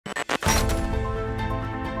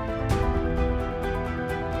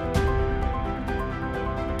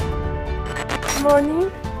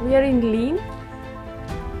morning, we are in Lin,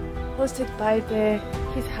 hosted by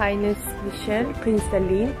His Highness Michel, Prince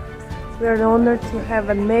Lin. We are honored to have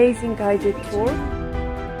an amazing guided tour.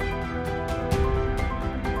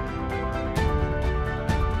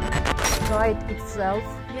 Guide itself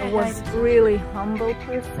was really humble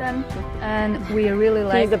person, and we really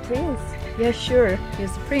like. He's the prince. Yeah, sure,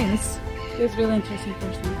 he's the prince. He's a really interesting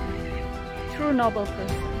person. True noble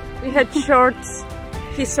person. We had short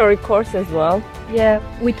historic course as well. Yeah,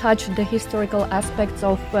 we touched the historical aspects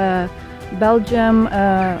of Belgium,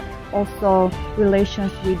 also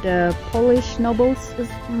relations with the Polish nobles,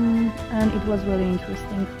 and it was really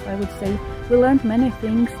interesting, I would say. We learned many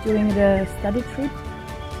things during the study trip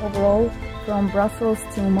overall, from Brussels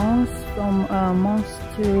to Mons, from Mons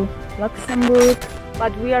to Luxembourg.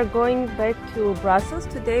 But we are going back to Brussels.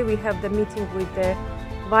 Today we have the meeting with the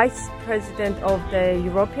Vice President of the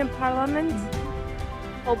European Parliament.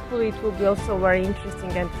 Hopefully it will be also very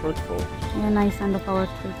interesting and fruitful. Yeah, nice end of our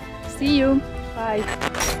trip. See you! Bye!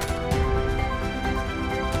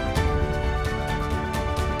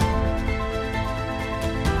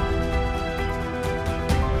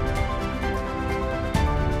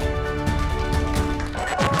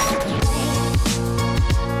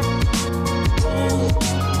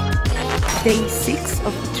 Day 6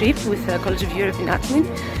 of the trip with the College of Europe in Natolin.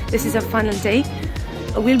 This is our final day.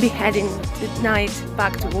 We'll be heading tonight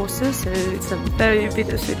back to Warsaw, so it's a very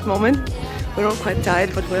bittersweet moment. We're all quite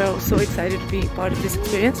tired, but we're all so excited to be part of this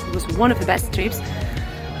experience. It was one of the best trips,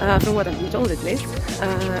 from what I've been told at least.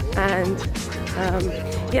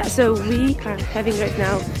 Yeah, so we are having right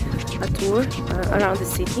now a tour around the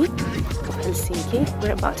city of Helsinki.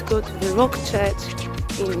 We're about to go to the Rock Church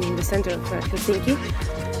in the center of Helsinki,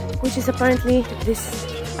 which is apparently this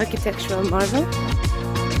architectural marvel.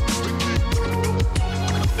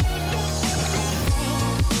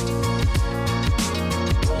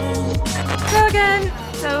 Hello again!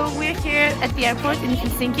 So we're here at the airport in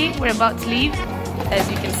Helsinki. We're about to leave. As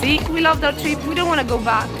you can see, we loved our trip. We don't want to go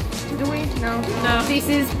back. Do we? No. No. This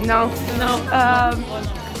is? No. No.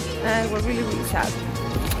 And we're really, really sad.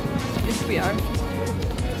 Yes, we are.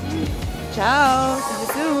 Ciao! See you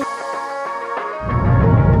soon!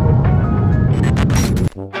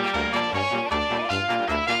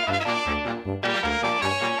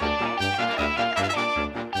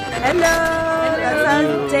 Hello! That's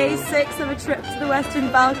our day 6 of a trip to the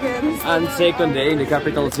Western Balkans. And second day in the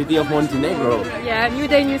capital city of Montenegro. Yeah, new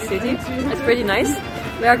day, new city. It's pretty nice.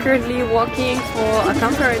 We are currently walking for a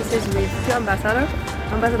conferences with two ambassadors.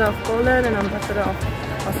 Ambassador of Poland and Ambassador of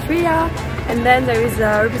Austria. And then there is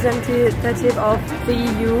a representative of the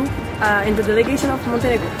EU in the delegation of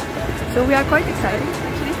Montenegro. So we are quite excited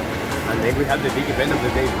actually. And then we have the big event of the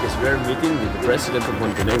day because we are meeting with the president of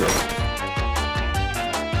Montenegro.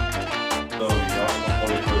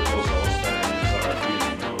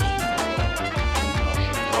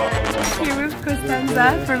 Here with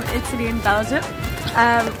Costanza from Italy and Belgium.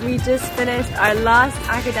 We just finished our last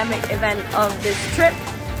academic event of this trip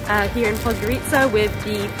here in Podgorica with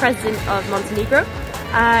the president of Montenegro.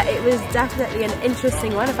 It was definitely an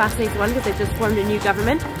interesting one, a fascinating one, because they just formed a new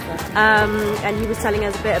government, and he was telling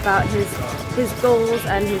us a bit about his goals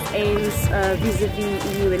and his aims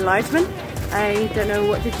vis-a-vis EU enlargement. I don't know,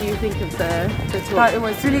 what did you think of the tour? It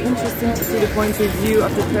was really interesting to see the point of view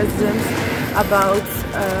of the president about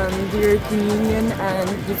the European Union and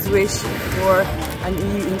his wish for an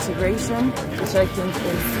EU integration, which I think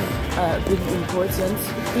is really important.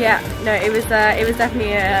 Yeah, no, it was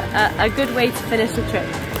definitely a good way to finish the trip.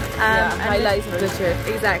 Highlights of the trip.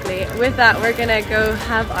 Exactly. With that, we're gonna go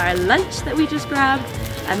have our lunch that we just grabbed,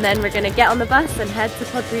 and then we're gonna get on the bus and head to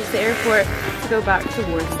Podgorica Airport to go back to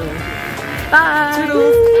Warsaw. Bye!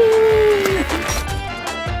 Toodles.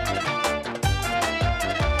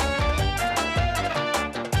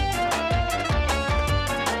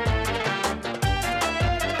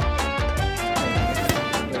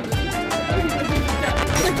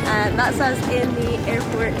 And that's us in the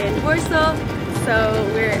airport in Warsaw. So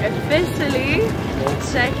we're officially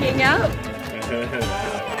checking out.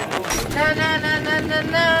 Na na na na na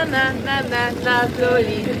na na na na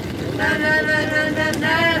Natolin. Na na na na na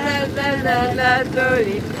na na na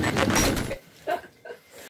Natolin.